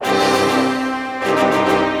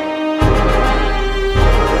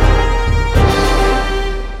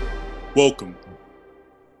Welcome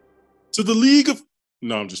to the League of.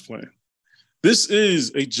 No, I'm just playing. This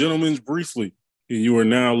is a gentleman's briefly, and you are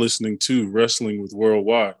now listening to Wrestling with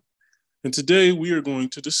Worldwide. And today we are going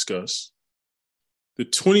to discuss the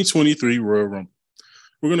 2023 Royal Rumble.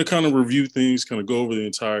 We're going to kind of review things, kind of go over the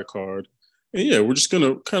entire card. And yeah, we're just going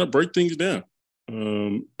to kind of break things down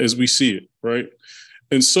as we see it, right?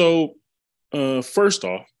 And so, first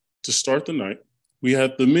off, to start the night, we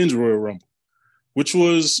had the men's Royal Rumble, which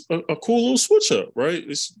was a cool little switch up, right?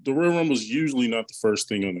 The Royal Rumble is usually not the first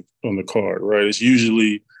thing on the card, right? It's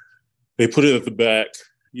usually they put it at the back.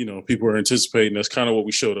 You know, people are anticipating. That's kind of what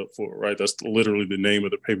we showed up for, right? That's literally the name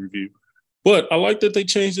of the pay-per-view. But I like that they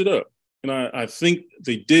changed it up. And I think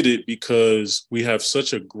they did it because we have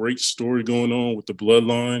such a great story going on with the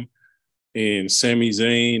Bloodline and Sami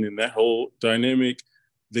Zayn and that whole dynamic.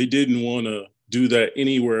 They didn't want to do that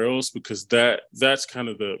anywhere else because that's kind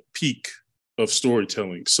of the peak of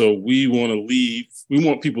storytelling. So we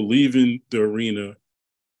want people leaving the arena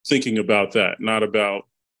thinking about that, not about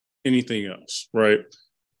anything else, right?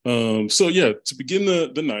 So yeah, to begin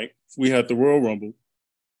the night, we had the Royal Rumble,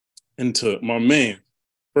 and to my man,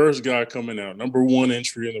 first guy coming out, number one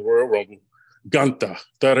entry in the Royal Rumble, Gunther,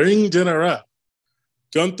 the Ring General.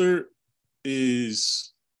 Gunther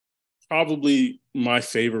is probably my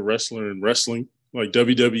favorite wrestler in wrestling. Like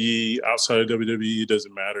WWE, outside of WWE, it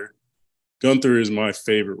doesn't matter. Gunther is my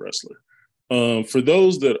favorite wrestler. For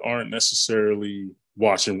those that aren't necessarily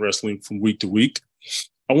watching wrestling from week to week,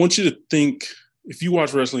 I want you to think, if you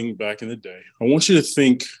watch wrestling back in the day, I want you to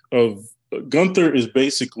think of Gunther is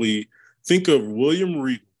basically, think of William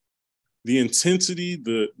Regal, the intensity,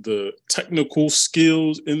 the technical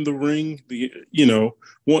skills in the ring,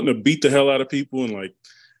 wanting to beat the hell out of people and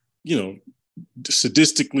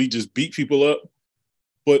sadistically just beat people up.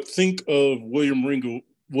 But think of William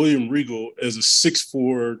Regal as a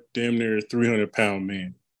 6'4", damn near 300-pound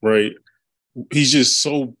man, right? He's just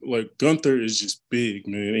so, Gunther is just big,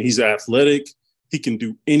 man. He's athletic. He can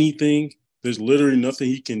do anything. There's literally nothing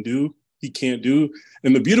he can't do.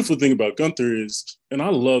 And the beautiful thing about Gunther is, and I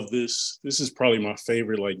love this is probably my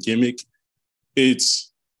favorite, gimmick.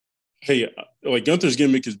 It's, hey, Gunther's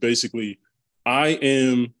gimmick is basically, I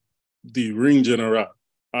am the Ring General.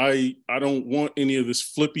 I don't want any of this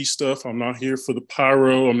flippy stuff. I'm not here for the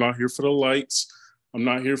pyro. I'm not here for the lights. I'm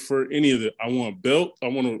not here for any of it. I want a belt. I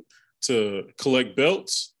want to collect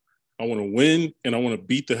belts. I want to win, and I want to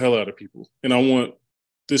beat the hell out of people. And I want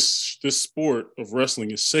this sport of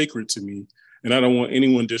wrestling is sacred to me, and I don't want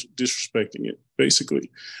anyone disrespecting it, basically.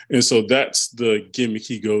 And so that's the gimmick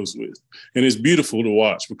he goes with. And it's beautiful to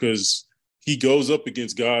watch because he goes up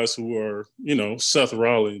against guys who are, Seth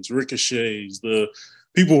Rollins, Ricochets, the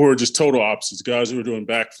people who are just total opposites, guys who are doing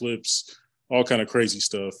backflips, all kind of crazy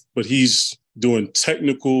stuff. But he's doing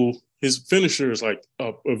technical. His finisher is like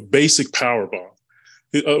a basic power bomb.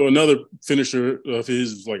 Another finisher of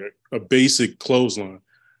his is like a basic clothesline.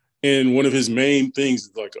 And one of his main things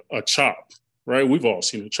is like a chop, right? We've all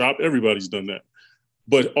seen a chop. Everybody's done that.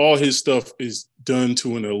 But all his stuff is done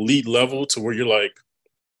to an elite level to where you're like,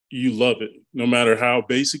 you love it. No matter how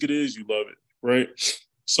basic it is, you love it, right?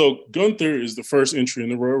 So Gunther is the first entry in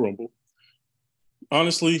the Royal Rumble.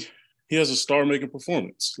 Honestly, he has a star-making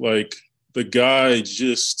performance. Like, the guy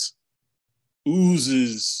just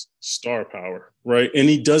oozes star power, right? And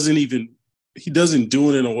he doesn't do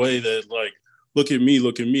it in a way that, like, look at me.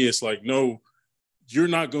 It's like, no, you're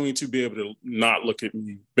not going to be able to not look at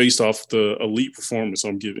me based off the elite performance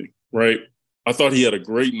I'm giving, right? I thought he had a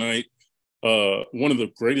great night. One of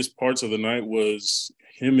the greatest parts of the night was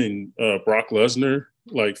him and Brock Lesnar,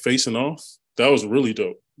 facing off. That was really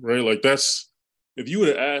dope, right? If you would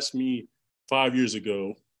have asked me 5 years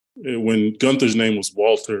ago, when Gunther's name was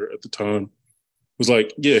Walter at the time, was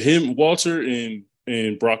like, yeah, Walter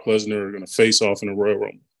and Brock Lesnar are going to face off in a Royal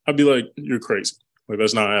Rumble. I'd be like, you're crazy.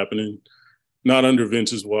 That's not happening. Not under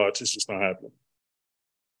Vince's watch. It's just not happening.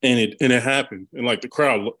 And it happened. And the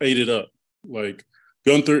crowd ate it up.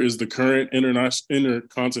 Gunther is the current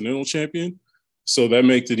intercontinental champion. So that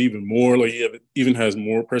makes it even more, he even has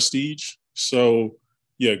more prestige. So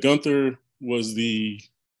yeah, Gunther was the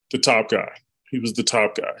top guy. He was the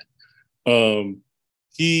top guy.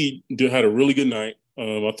 He had a really good night.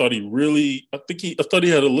 I thought he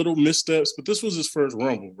had a little missteps, but this was his first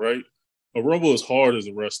Rumble, right? A Rumble is hard as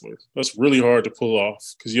a wrestler. That's really hard to pull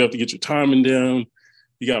off because you have to get your timing down.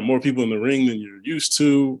 You got more people in the ring than you're used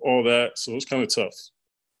to, all that. So it's kind of tough.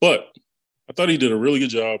 But I thought he did a really good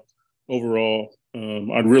job overall.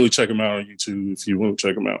 I'd really check him out on YouTube if you want to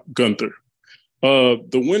check him out. Gunther. The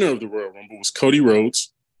winner of the Royal Rumble was Cody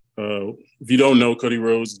Rhodes. If you don't know, Cody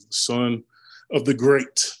Rhodes is the son of the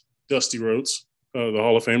great Dusty Rhodes, the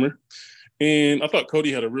Hall of Famer. And I thought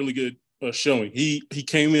Cody had a really good showing. He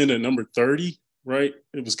came in at number 30, right?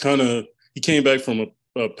 It was he came back from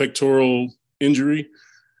a pectoral injury,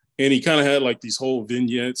 and he kind of had like these whole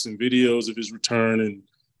vignettes and videos of his return, and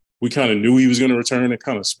we kind of knew he was going to return. It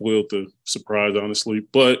kind of spoiled the surprise, honestly.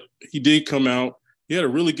 But he did come out. He had a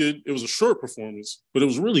really good, it was a short performance, but it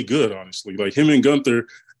was really good, honestly. Like him and Gunther,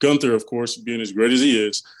 of course, being as great as he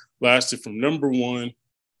is, lasted from number 1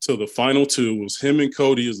 till the final 2. It was him and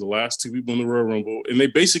Cody as the last 2 people in the Royal Rumble. And they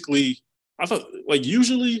basically, I thought, like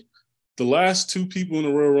usually the last 2 people in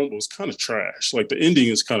the Royal Rumble is kind of trash. Like the ending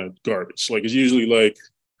is kind of garbage. Like it's usually like,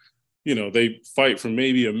 they fight for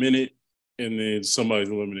maybe a minute and then somebody's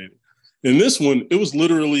eliminated. In this one, it was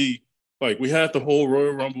literally like we had the whole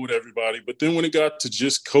Royal Rumble with everybody, but then when it got to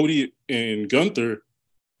just Cody and Gunther,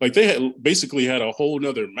 like they had basically had a whole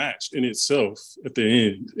nother match in itself at the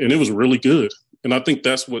end, and it was really good. And I think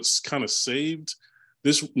that's what's kind of saved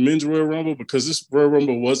this men's Royal Rumble, because this Royal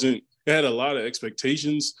Rumble it had a lot of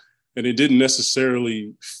expectations, and it didn't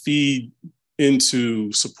necessarily feed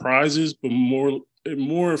into surprises, but it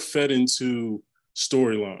more fed into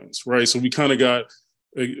storylines, right? So we got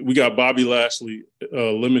Bobby Lashley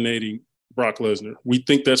eliminating Brock Lesnar. We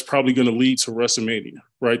think that's probably going to lead to WrestleMania,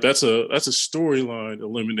 right? That's a storyline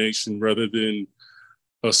elimination rather than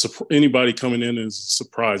anybody coming in as a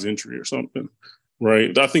surprise entry or something,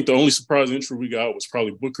 right? I think the only surprise entry we got was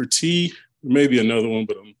probably Booker T, maybe another one,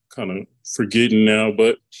 but I'm kind of forgetting now.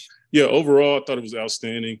 But yeah, overall, I thought it was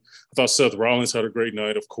outstanding. I thought Seth Rollins had a great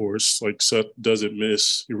night, of course. Like Seth doesn't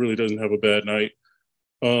miss. He really doesn't have a bad night.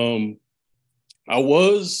 I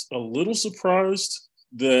was a little surprised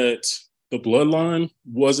that the Bloodline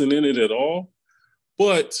wasn't in it at all,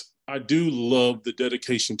 but I do love the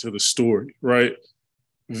dedication to the story, right?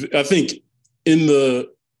 I think in the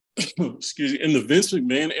in the Vince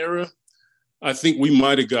McMahon era, I think we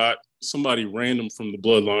might have got somebody random from the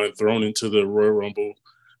Bloodline thrown into the Royal Rumble.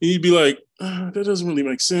 And you'd be like, that doesn't really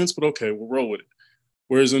make sense, but okay, we'll roll with it.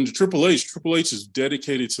 Whereas in Triple H is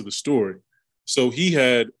dedicated to the story. So he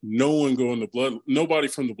had nobody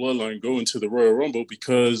from the Bloodline go into the Royal Rumble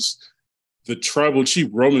because the tribal chief,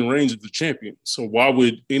 Roman Reigns, is the champion. So why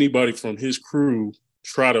would anybody from his crew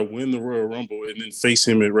try to win the Royal Rumble and then face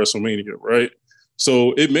him at WrestleMania, right?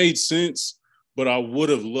 So it made sense, but I would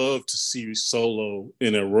have loved to see Solo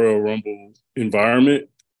in a Royal Rumble environment.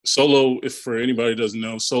 Solo, if for anybody doesn't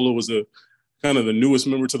know, Solo was a kind of the newest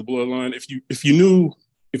member to the Bloodline. If you knew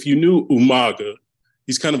Umaga,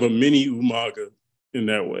 he's kind of a mini Umaga in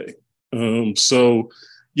that way. So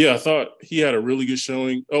yeah, I thought he had a really good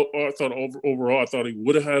showing. I thought overall, I thought he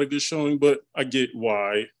would have had a good showing, but I get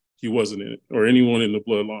why he wasn't in it, or anyone in the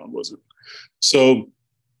Bloodline wasn't. So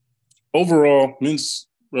overall, the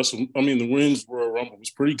women's Royal Rumble was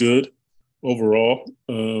pretty good overall.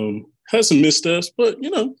 Had some missteps, but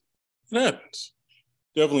it happens.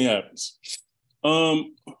 Definitely happens.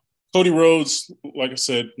 Cody Rhodes, like I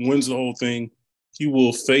said, wins the whole thing. He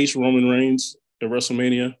will face Roman Reigns at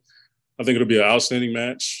WrestleMania. I think it'll be an outstanding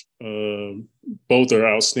match. Both are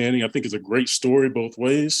outstanding. I think it's a great story both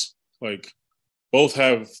ways. Like, both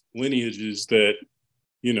have lineages that,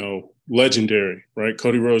 legendary, right?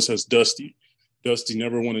 Cody Rhodes has Dusty. Dusty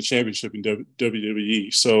never won a championship in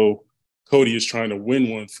WWE. So Cody is trying to win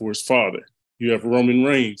one for his father. You have Roman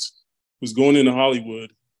Reigns, who's going into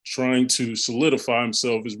Hollywood, trying to solidify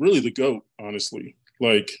himself as really the GOAT, honestly.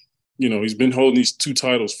 Like, he's been holding these 2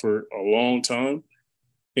 titles for a long time.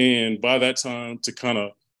 And by that time, to kind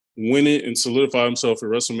of win it and solidify himself at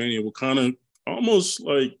WrestleMania will kind of almost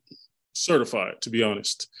like certify it, to be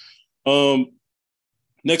honest.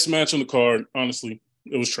 Next match on the card, honestly,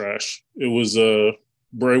 it was trash. It was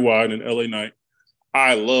Bray Wyatt and LA Knight.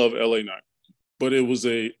 I love LA Knight, but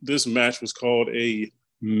this match was called a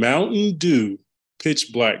Mountain Dew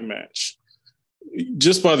Pitch Black match.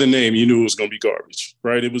 Just by the name, you knew it was going to be garbage,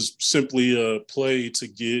 right? It was simply a play to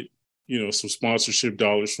get, some sponsorship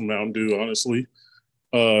dollars from Mountain Dew, honestly.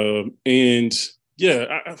 And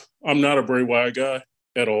yeah, I'm not a Bray Wyatt guy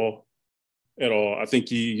at all. I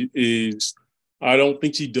think I don't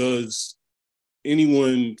think he does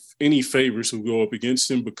anyone any favors who go up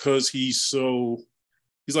against him, because he's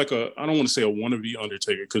like I don't want to say a wannabe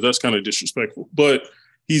Undertaker, because that's kind of disrespectful, but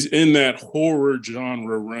he's in that horror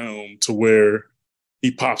genre realm to where he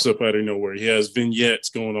pops up out of nowhere. He has vignettes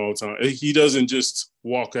going all the time. He doesn't just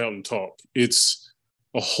walk out and talk. It's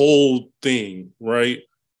a whole thing, right?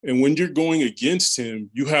 And when you're going against him,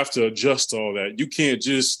 you have to adjust all that. You can't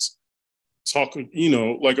just talk,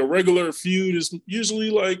 like a regular feud is usually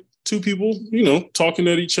like 2 people, talking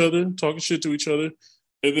at each other, talking shit to each other.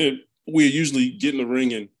 And then we usually get in the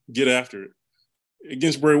ring and get after it.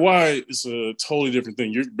 Against Bray Wyatt, it's a totally different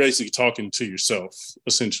thing. You're basically talking to yourself,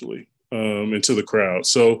 essentially, and to the crowd.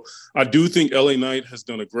 So I do think LA Knight has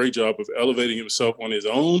done a great job of elevating himself on his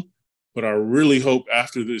own, but I really hope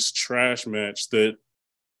after this trash match that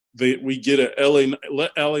we get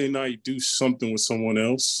let LA Knight do something with someone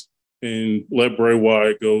else and let Bray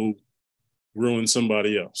Wyatt go ruin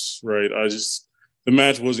somebody else, right? The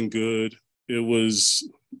match wasn't good. It was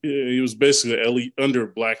basically Ellie under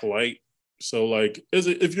black light. So like,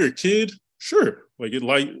 if you're a kid, sure, like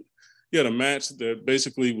you had a match that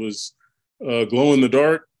basically was glow in the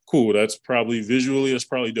dark. Cool, that's probably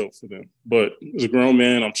dope for them. But as a grown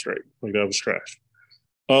man, I'm straight. Like that was trash.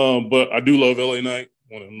 But I do love LA Knight.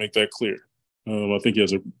 I want to make that clear. I think he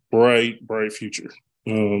has a bright future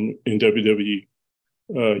in WWE.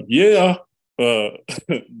 Yeah.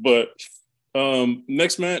 But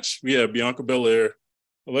next match, we have Bianca Belair,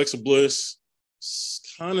 Alexa Bliss.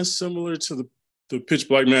 Kind of similar to the Pitch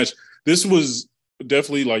Black match. This was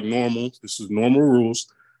definitely like normal. This was normal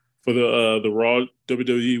rules for the Raw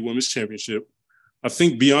WWE Women's Championship. I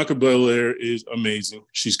think Bianca Belair is amazing.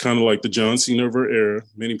 She's kind of like the John Cena of her era.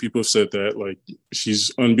 Many people have said that. Like,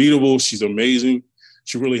 she's unbeatable. She's amazing.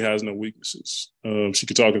 She really has no weaknesses. She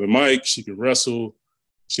can talk to the mic. She can wrestle.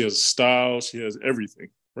 She has style. She has everything,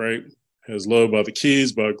 right? Has love by the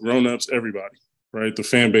kids, by grown-ups, everybody, right? The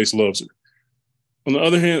fan base loves her. On the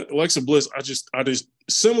other hand, Alexa Bliss, I just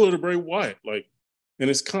similar to Bray Wyatt, like,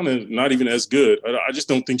 and it's kind of not even as good. I just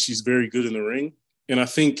don't think she's very good in the ring. And I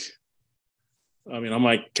think, I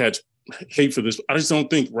might catch hate for this. I just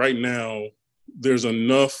don't think right now there's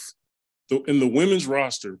enough. In the women's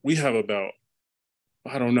roster, we have about,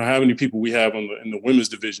 I don't know how many people we have in the women's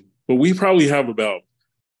division, but we probably have about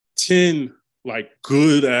 10 like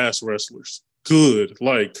good ass wrestlers. Good,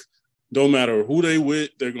 like no matter who they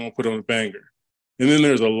with, they're gonna put on a banger. And then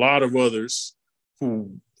there's a lot of others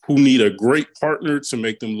who need a great partner to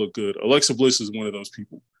make them look good. Alexa Bliss is one of those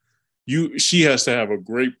people. She has to have a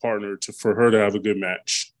great partner for her to have a good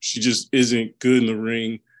match. She just isn't good in the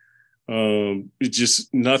ring. It's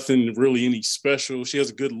just nothing really any special. She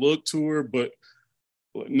has a good look to her, but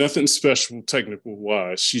nothing special technical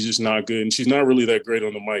wise. She's just not good. And she's not really that great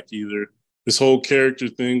on the mic either. This whole character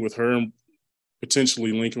thing with her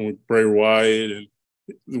potentially linking with Bray Wyatt and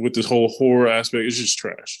with this whole horror aspect, it's just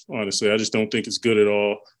trash. Honestly, I just don't think it's good at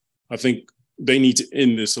all. I think they need to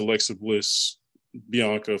end this Alexa Bliss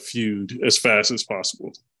Bianca feud as fast as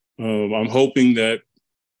possible. I'm hoping that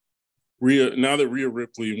now that Rhea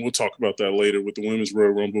Ripley, and we'll talk about that later with the Women's Royal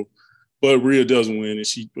Rumble, but Rhea does win, and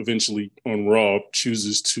she eventually on Raw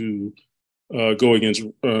chooses to go against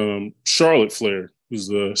Charlotte Flair, who's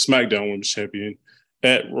the SmackDown Women's Champion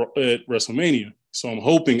at WrestleMania. So I'm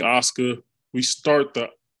hoping we start the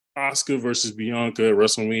Asuka versus Bianca at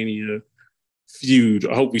WrestleMania feud.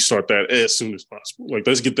 I hope we start that as soon as possible. Like,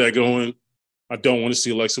 let's get that going. I don't want to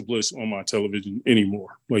see Alexa Bliss on my television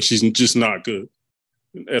anymore. Like, she's just not good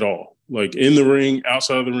at all. Like, in the ring,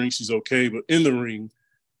 outside of the ring, she's okay, but in the ring,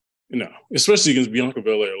 no. Especially against Bianca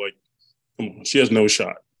Belair. Like, come on, she has no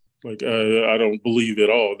shot. Like, I don't believe at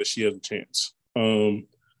all that she has a chance.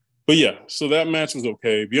 But yeah, so that match was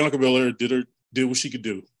okay. Bianca Belair did what she could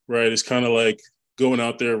do, right? It's kind of like going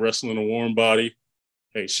out there wrestling a warm body.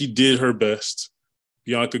 Hey, she did her best.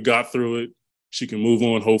 Bianca got through it. She can move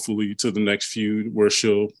on, hopefully, to the next feud where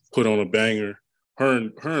she'll put on a banger. Her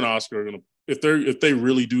and Asuka are gonna, if they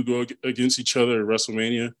really do go against each other at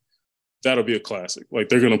WrestleMania, that'll be a classic. Like,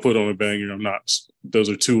 they're gonna put on a banger. Those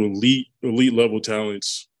are two elite level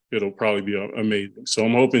talents. It'll probably be amazing. So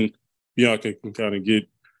I'm hoping Bianca can kind of get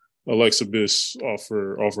Alexa Bliss off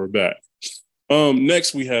her back.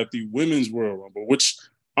 Next, we have the Women's Royal Rumble, which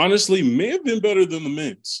honestly may have been better than the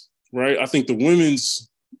men's, right? I think the women's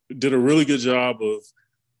did a really good job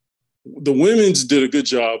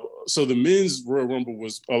So the men's Royal Rumble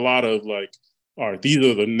was a lot of like, all right, these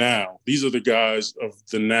are the guys of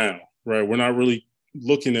the now, right? We're not really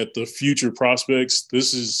looking at the future prospects.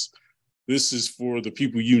 This is for the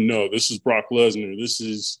people you know. This is Brock Lesnar. This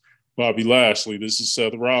is Bobby Lashley. This is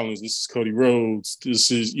Seth Rollins. This is Cody Rhodes.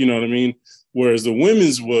 This is, you know what I mean? Whereas the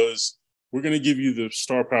women's was, we're going to give you the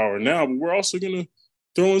star power now, but we're also going to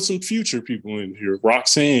throw in some future people in here.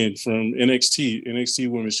 Roxanne from NXT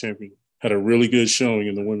Women's Champion, had a really good showing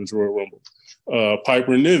in the Women's Royal Rumble.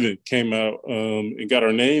 Piper Niven came out and got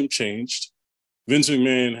her name changed. Vince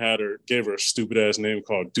McMahon gave her a stupid ass name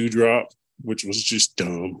called Doudrop, which was just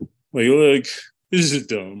dumb. Like this is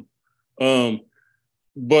dumb.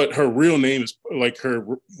 But her real name is like her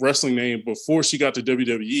wrestling name before she got to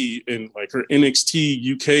WWE and like her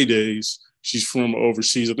NXT UK days. She's from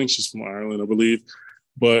overseas. I think she's from Ireland, I believe.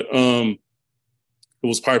 But it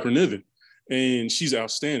was Piper Niven. And she's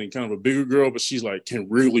outstanding, kind of a bigger girl, but she's like can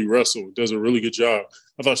really wrestle, does a really good job.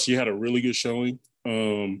 I thought she had a really good showing.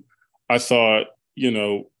 I thought,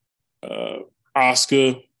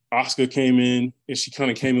 Asuka came in and she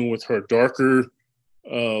kind of came in with her darker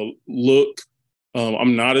look.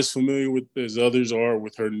 I'm not as familiar with as others are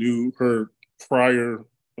with her prior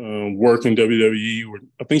work in WWE. Where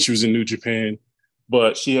I think she was in New Japan,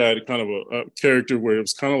 but she had kind of a character where it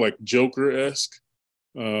was kind of like Joker-esque.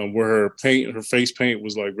 Where her face paint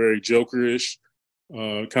was like very Joker-ish,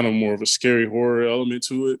 kind of more of a scary horror element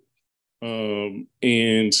to it.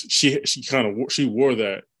 And she wore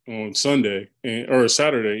that on Sunday or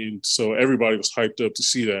Saturday, and so everybody was hyped up to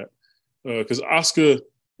see that because Asuka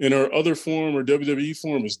in her other form or WWE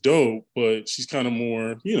form is dope, but she's kind of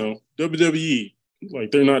more WWE,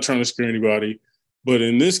 like they're not trying to scare anybody. But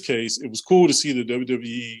in this case, it was cool to see the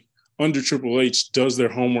WWE under Triple H does their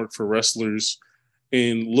homework for wrestlers.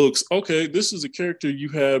 And looks, okay, this is a character you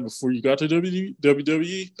had before you got to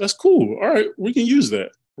WWE. That's cool. All right, we can use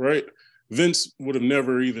that, right? Vince would have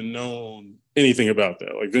never even known anything about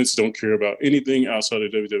that. Like Vince don't care about anything outside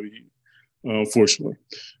of WWE, unfortunately.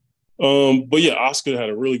 But yeah, Asuka had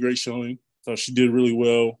a really great showing. I thought she did really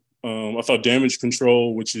well. I thought Damage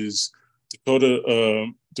Control, which is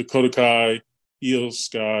Dakota Kai, Io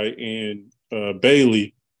Sky, and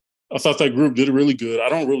Bayley. I thought that group did really good. I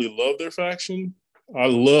don't really love their faction. I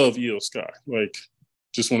love Io Sky. Like,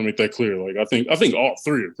 just want to make that clear. Like, I think all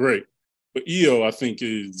three are great, but Io, I think,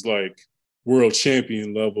 is like world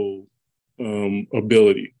champion level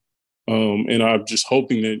ability. And I'm just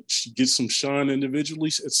hoping that she gets some shine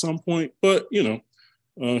individually at some point. But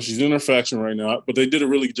she's in her faction right now. But they did a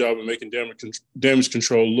really good job of making Damage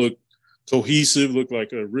Control look cohesive, look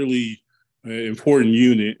like a really important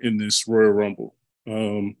unit in this Royal Rumble.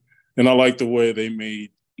 And I like the way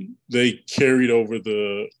they carried over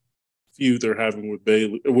the feud they're having with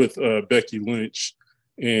Becky Lynch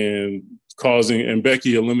and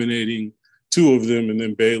Becky eliminating two of them, and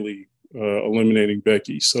then Bayley eliminating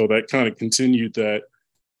Becky. So that kind of continued that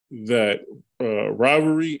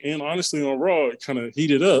rivalry. And honestly, on Raw, it kind of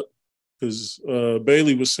heated up because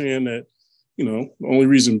Bayley was saying that the only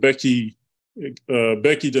reason Becky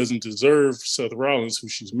doesn't deserve Seth Rollins, who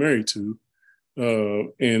she's married to,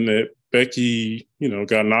 and that Becky,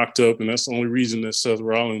 got knocked up, and that's the only reason that Seth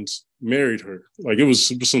Rollins married her. Like it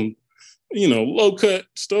was some, low cut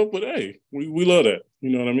stuff, but hey, we love that. You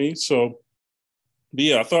know what I mean? So, but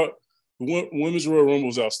yeah, I thought the Women's Royal Rumble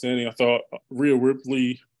was outstanding. I thought Rhea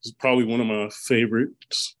Ripley was probably one of my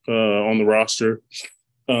favorites on the roster.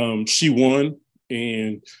 She won,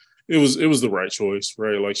 and it was the right choice,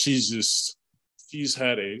 right? Like she's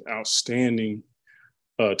had a outstanding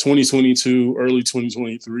 2022, early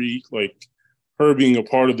 2023, like her being a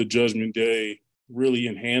part of the Judgment Day really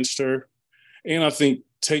enhanced her. And I think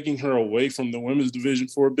taking her away from the women's division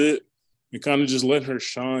for a bit and kind of just let her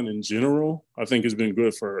shine in general, I think has been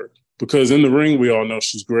good for her. Because in the ring, we all know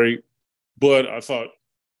she's great, but I thought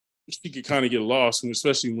she could kind of get lost, and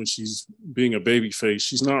especially when she's being a baby face.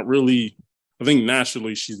 She's not really, I think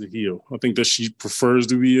naturally she's a heel. I think that she prefers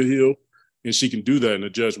to be a heel, and she can do that in the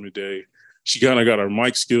Judgment Day. She kind of got her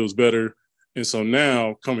mic skills better. And so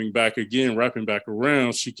now coming back again, wrapping back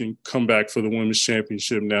around, she can come back for the women's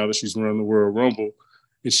championship now that she's running the Royal Rumble.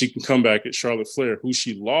 And she can come back at Charlotte Flair, who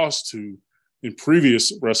she lost to in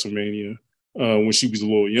previous WrestleMania when she was a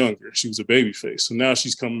little younger. She was a babyface. So now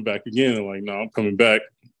she's coming back again and like, no, I'm coming back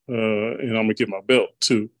and I'm going to get my belt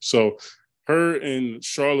too. So her and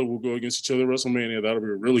Charlotte will go against each other at WrestleMania. That'll be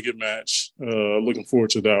a really good match. Looking forward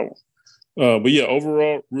to that one. But yeah,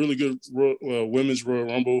 overall, really good women's Royal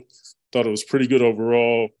Rumble. Thought it was pretty good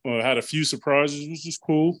overall. Had a few surprises, which is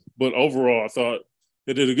cool. But overall, I thought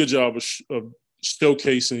they did a good job of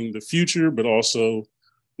showcasing the future, but also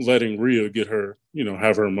letting Rhea get her,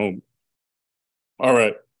 have her moment. All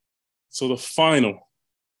right. So the final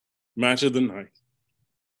match of the night.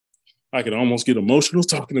 I could almost get emotional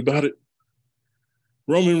talking about it.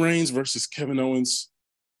 Roman Reigns versus Kevin Owens.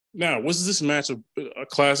 Now, was this match a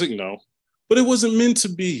classic? No. But it wasn't meant to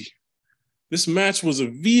be. This match was a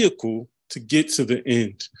vehicle to get to the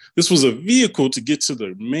end. This was a vehicle to get to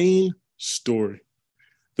the main story.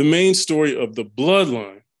 The main story of the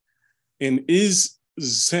bloodline. And is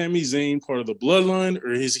Sami Zayn part of the bloodline,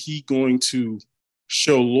 or is he going to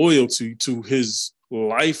show loyalty to his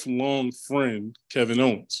lifelong friend, Kevin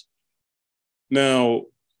Owens? Now,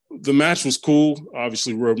 the match was cool.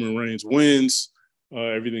 Obviously, Roman Reigns wins.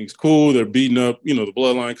 Everything's cool. They're beating up. The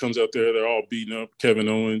bloodline comes out there. They're all beating up Kevin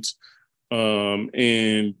Owens.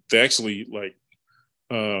 And they actually like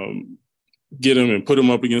get him and put him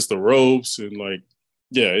up against the ropes, and like,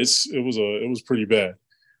 yeah, it was pretty bad.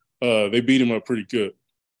 They beat him up pretty good,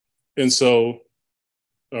 and so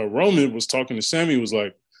Roman was talking to Sammy, was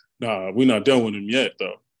like, "Nah, we're not done with him yet,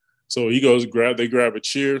 though." So he goes, they grab a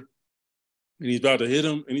chair, and he's about to hit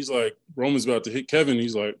him, and he's like, Roman's about to hit Kevin.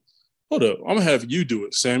 He's like, "Hold up, I'm gonna have you do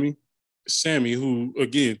it, Sammy." Sammy, who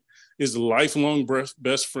again is lifelong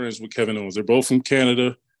best friends with Kevin Owens. They're both from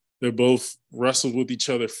Canada. They're both wrestled with each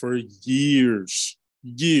other for years.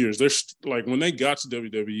 Years. They're like, when they got to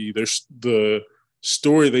WWE, there's the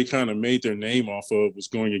story they kind of made their name off of was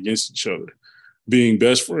going against each other, being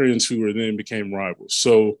best friends who were then became rivals.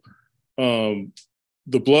 So the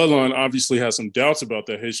bloodline obviously has some doubts about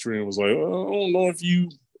that history and was like, oh, I don't know if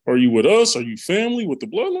are you with us? Are you family with the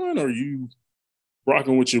bloodline? Or are you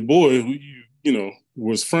rocking with your boy who you know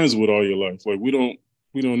was friends with all your life? Like, we don't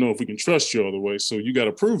know if we can trust you all the way. So you got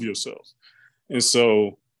to prove yourself. And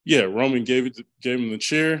so yeah, Roman gave him the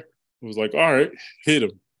chair. It was like, all right, hit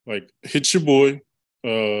him. Like, hit your boy.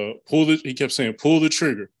 He kept saying, pull the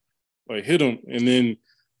trigger. Like, hit him. And then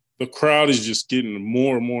the crowd is just getting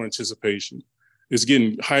more and more anticipation. It's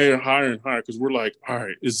getting higher and higher and higher because we're like, all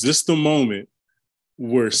right, is this the moment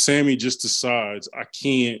where Sammy just decides I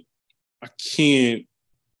can't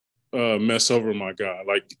mess over my guy?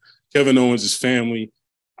 Like, Kevin Owens is family.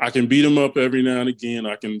 I can beat him up every now and again.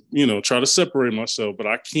 I can, try to separate myself, but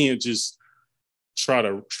I can't just try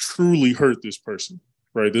to truly hurt this person,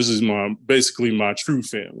 right? This is basically my true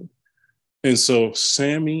family. And so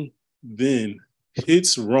Sammy then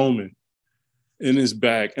hits Roman in his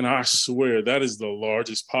back, and I swear that is the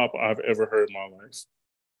largest pop I've ever heard in my life.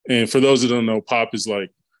 And for those that don't know, pop is like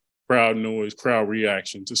crowd noise, crowd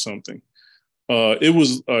reaction to something. It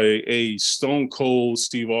was a Stone Cold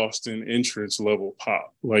Steve Austin entrance level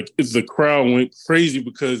pop. Like, the crowd went crazy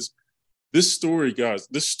because this story, guys,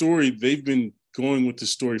 they've been going with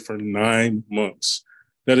this story for 9 months.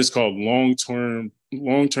 That is called long-term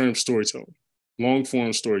storytelling,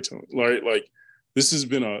 long-form storytelling. Like this has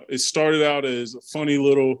been it started out as a funny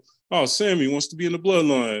little, oh, Sammy wants to be in the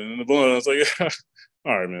bloodline. And the bloodline's like,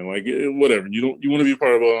 all right, man, like, whatever. You want to be a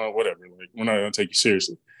part of the bloodline, whatever. Like, we're not going to take you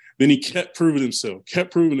seriously. Then he kept proving himself. And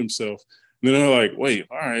then they're like, wait,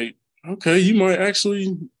 all right, okay, you might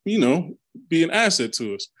actually, be an asset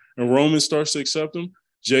to us. And Roman starts to accept him.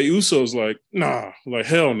 Jey Uso's like, nah, like,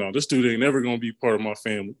 hell no, this dude ain't never going to be part of my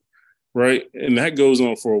family, right? And that goes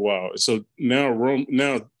on for a while. So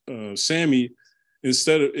now Sammy,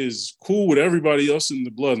 instead of, is cool with everybody else in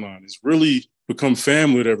the bloodline, is really become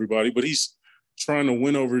family with everybody, but he's trying to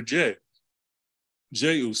win over Jey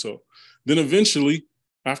Uso. Then eventually,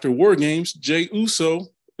 after War Games, Jey Uso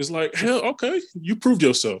is like, hell, okay, you proved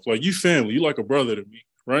yourself. Like, you family, you like a brother to me,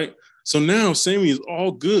 right? So now Sammy is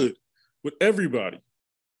all good with everybody.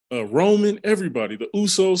 Roman, everybody. The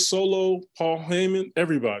Usos, Solo, Paul Heyman,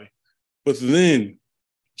 everybody. But then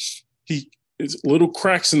little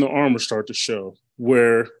cracks in the armor start to show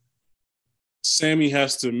where Sammy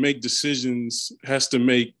has to make decisions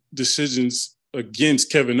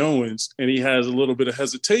against Kevin Owens, and he has a little bit of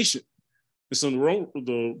hesitation. And so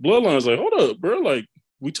the bloodline is like, hold up, bro. Like,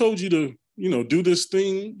 we told you to, do this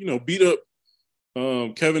thing, beat up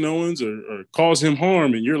Kevin Owens or cause him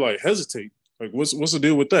harm, and you're like, hesitate. Like, what's the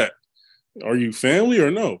deal with that? Are you family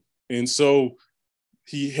or no? And so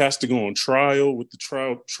he has to go on trial with the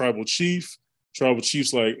tribal chief. Tribal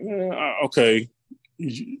chief's like, okay.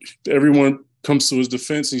 Everyone comes to his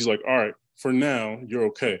defense, and he's like, all right, for now, you're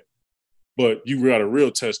okay. But you got a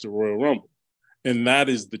real test of Royal Rumble. And that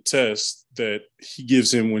is the test that he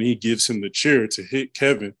gives him when he gives him the chair to hit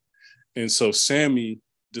Kevin. And so Sammy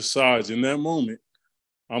decides in that moment,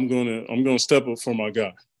 I'm gonna step up for my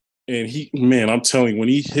guy. And I'm telling you, when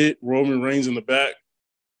he hit Roman Reigns in the back,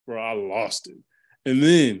 bro, I lost it. And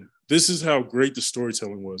then this is how great the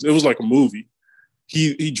storytelling was. It was like a movie.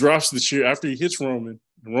 He drops the chair after he hits Roman,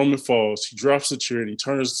 and Roman falls. He drops the chair and he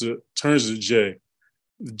turns to Jey.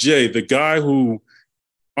 Jey, the guy who,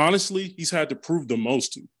 honestly, he's had to prove the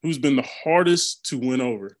most to, who's been the hardest to win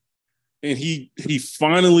over. And he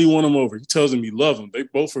finally won him over. He tells him he loves him. They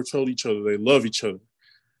both have told each other they love each other.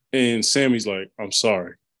 And Sammy's like, I'm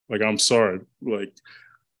sorry. Like, I'm sorry. Like,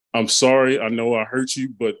 I'm sorry. I know I hurt you,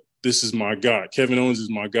 but this is my guy. Kevin Owens is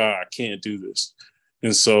my guy. I can't do this.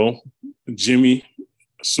 And so Jimmy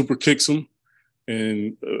super kicks him.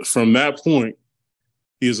 And from that point,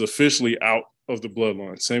 he is officially out of the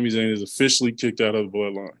bloodline. Sami Zayn is officially kicked out of the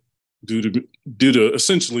bloodline due to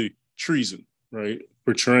essentially treason, right?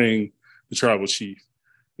 Portraying the tribal chief.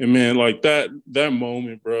 And man, like that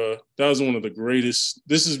moment, bro, that was one of the greatest.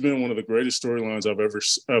 This has been one of the greatest storylines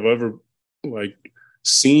I've ever like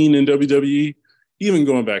seen in WWE. Even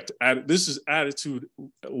going back to this is attitude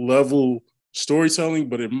level storytelling,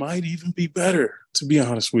 but it might even be better, to be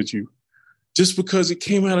honest with you, just because it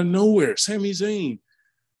came out of nowhere. Sami Zayn,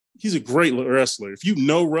 he's a great wrestler. If you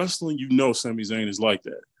know wrestling, you know Sami Zayn is like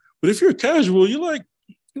that. But if you're a casual, you're like,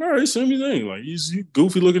 all right, Sami Zayn, like he's a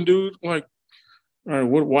goofy looking dude. Like, all right,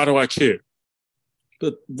 why do I care?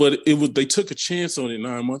 But they took a chance on it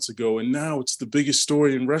 9 months ago, and now it's the biggest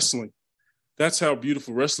story in wrestling. That's how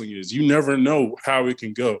beautiful wrestling is. You never know how it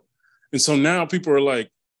can go. And so now people are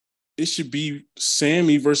like, it should be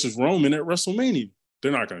Sami versus Roman at WrestleMania.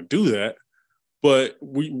 They're not going to do that. But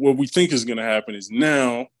what we think is going to happen is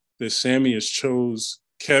now that Sami has chose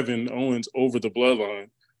Kevin Owens over the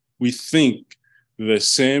Bloodline, we think that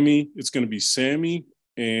it's going to be Sami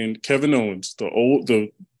and Kevin Owens,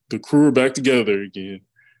 the crew are back together again,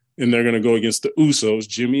 and they're going to go against the Usos,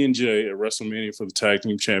 Jimmy and Jay, at WrestleMania for the Tag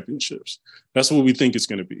Team Championships. That's what we think it's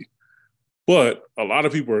going to be. But a lot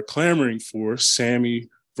of people are clamoring for Sami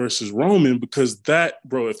versus Roman because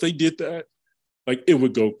if they did that, like it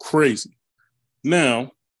would go crazy.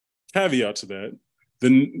 Now, caveat to that,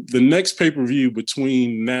 the next pay-per-view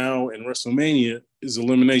between now and WrestleMania is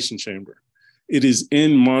Elimination Chamber. It is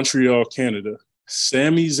in Montreal, Canada.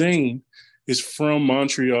 Sami Zayn is from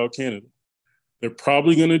Montreal, Canada. They're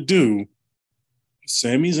probably going to do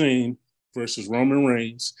Sami Zayn versus Roman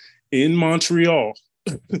Reigns in Montreal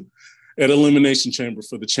at Elimination Chamber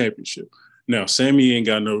for the championship. Now, Sami ain't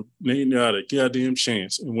got a goddamn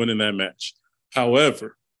chance in winning that match.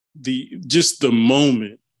 However, the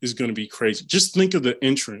moment is going to be crazy. Just think of the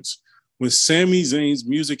entrance. When Sami Zayn's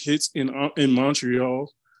music hits in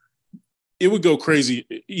Montreal, it would go crazy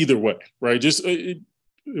either way, right?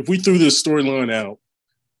 If we threw this storyline out,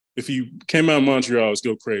 if he came out of Montreal, it's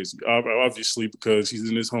go crazy, obviously, because he's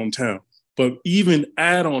in his hometown. But even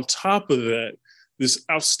add on top of that, this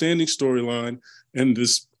outstanding storyline and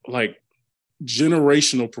this like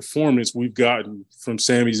generational performance we've gotten from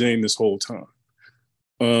Sami Zayn this whole time.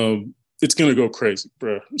 It's going to go crazy,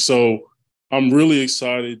 bro. So I'm really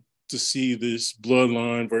excited to see this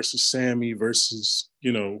Bloodline versus Sami versus,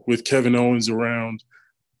 with Kevin Owens around.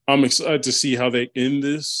 I'm excited to see how they end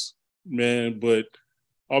this, man. But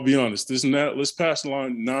I'll be honest, let's pass the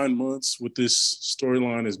line 9 months with this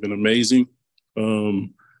storyline has been amazing.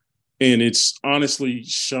 And it's honestly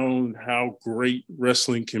shown how great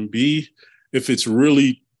wrestling can be if it's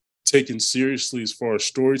really taken seriously as far as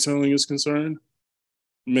storytelling is concerned.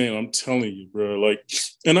 Man, I'm telling you, bro. Like,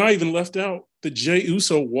 and I even left out that Jey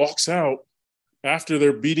Uso walks out after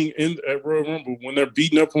they're beating at Royal Rumble, when they're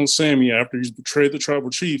beating up on Sami after he's betrayed the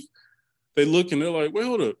tribal chief. They look and they're like, wait,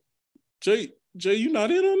 hold up. Jey, you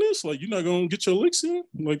not in on this? Like, you're not going to get your licks in?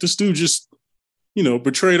 Like, this dude just,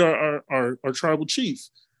 betrayed our tribal chief.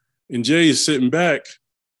 And Jey is sitting back,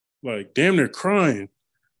 like, damn near crying.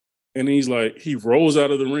 And he's like, he rolls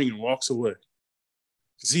out of the ring and walks away.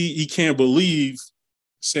 Because he can't believe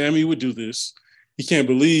Sami would do this. He can't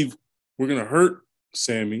believe we're going to hurt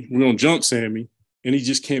Sami. We're going to jump Sami. And he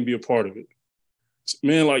just can't be a part of it.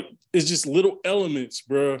 Man, like, it's just little elements,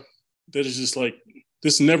 bro, that is just like,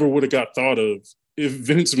 this never would have got thought of if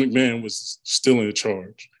Vince McMahon was still in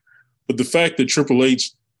charge. But the fact that Triple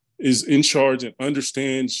H is in charge and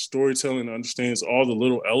understands storytelling, understands all the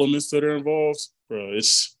little elements that are involved, bro,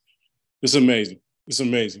 it's amazing. It's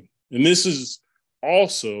amazing. And this is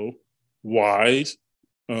also why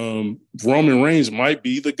Roman Reigns might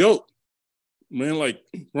be the GOAT. Man, like,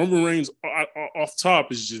 Roman Reigns off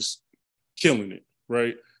top is just killing it,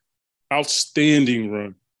 right? Outstanding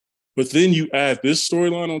run. But then you add this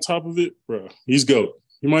storyline on top of it, bro, he's GOAT.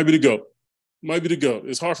 He might be the GOAT. Might be the GOAT.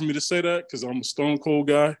 It's hard for me to say that because I'm a Stone Cold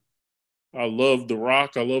guy. I love The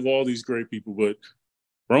Rock. I love all these great people. But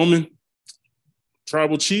Roman,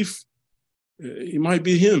 Tribal Chief, he might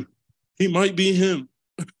be him. He might be him.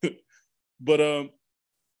 But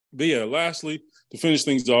yeah, lastly, to finish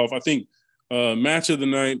things off, I think match of the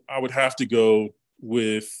night, I would have to go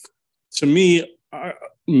with, to me,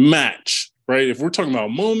 match, right? If we're talking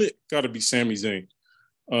about moment, got to be Sami Zayn.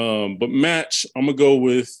 But match, I'm gonna go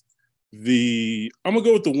with the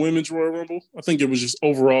women's Royal Rumble. I think it was just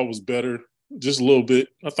overall was better, just a little bit.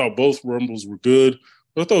 I thought both Rumbles were good,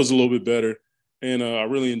 but I thought it was a little bit better. And I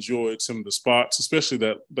really enjoyed some of the spots, especially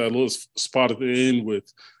that little spot at the end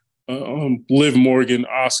with Liv Morgan,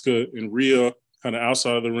 Asuka, and Rhea kind of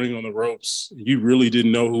outside of the ring on the ropes. You really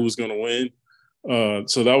didn't know who was going to win.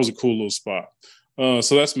 So that was a cool little spot.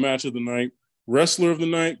 So that's match of the night. Wrestler of the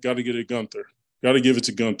night, got to get it Gunther. Got to give it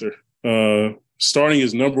to Gunther. starting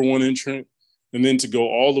as number one entrant and then to go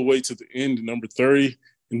all the way to the end, number 30,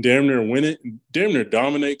 and damn near win it, and damn near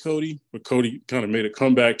dominate Cody, but Cody kind of made a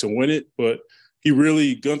comeback to win it. But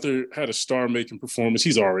Gunther had a star-making performance.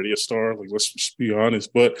 He's already a star, like, let's just be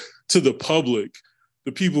honest. But to the public,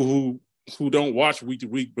 the people who don't watch week to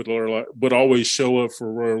week but always show up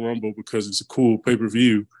for Royal Rumble because it's a cool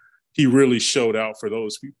pay-per-view, he really showed out for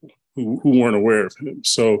those people who weren't aware of him.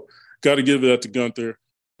 So got to give that to Gunther.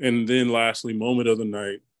 And then lastly, moment of the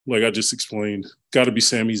night, like I just explained, got to be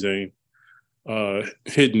Sami Zayn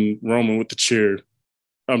hitting Roman with the chair.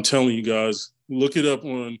 I'm telling you guys, look it up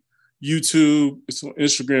on YouTube. It's on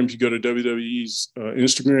Instagram. If you go to WWE's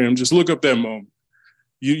Instagram, just look up that moment.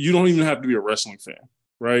 You don't even have to be a wrestling fan,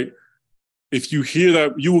 right? If you hear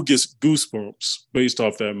that, you will get goosebumps based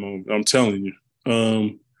off that moment. I'm telling you.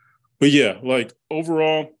 But yeah, like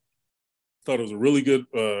overall, thought it was a really good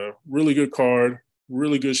card,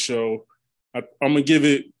 really good show. I'm gonna get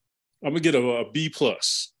a B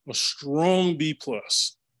plus, a strong B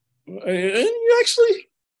plus. And actually,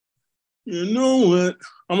 you know what?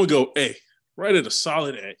 I'm gonna go A, right at a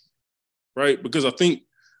solid A, right? Because I think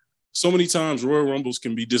so many times Royal Rumbles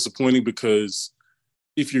can be disappointing because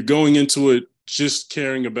if you're going into it just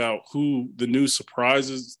caring about who the new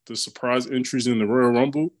surprises, the surprise entries in the Royal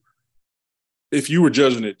Rumble, if you were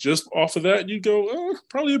judging it just off of that, you'd go,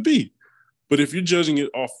 probably a B. But if you're judging it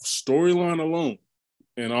off storyline alone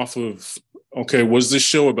and off of, okay, was this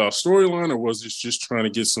show about storyline or was this just trying to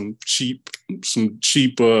get some cheap,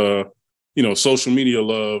 social media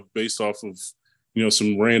love based off of,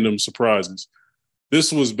 some random surprises?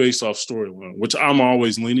 This was based off storyline, which I'm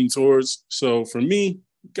always leaning towards. So for me,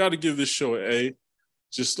 got to give this show an A,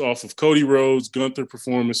 just off of Cody Rhodes, Gunther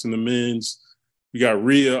performance in the men's. We got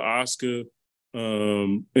Rhea, Asuka,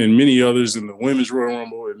 and many others in the women's Royal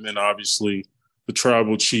Rumble. And then obviously the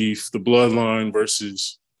Tribal Chief, the Bloodline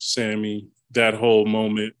versus Sami, that whole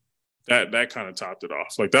moment, that kind of topped it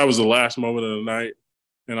off. Like that was the last moment of the night.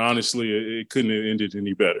 And honestly, it couldn't have ended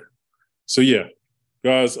any better. So yeah,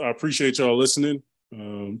 guys, I appreciate y'all listening.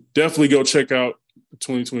 Definitely go check out the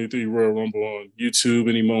 2023 Royal Rumble on YouTube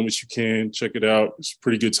any moments you can. Check it out. It's a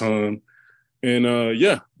pretty good time. And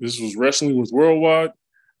this was Wrestling with Worldwide,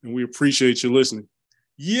 and we appreciate you listening.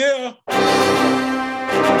 Yeah.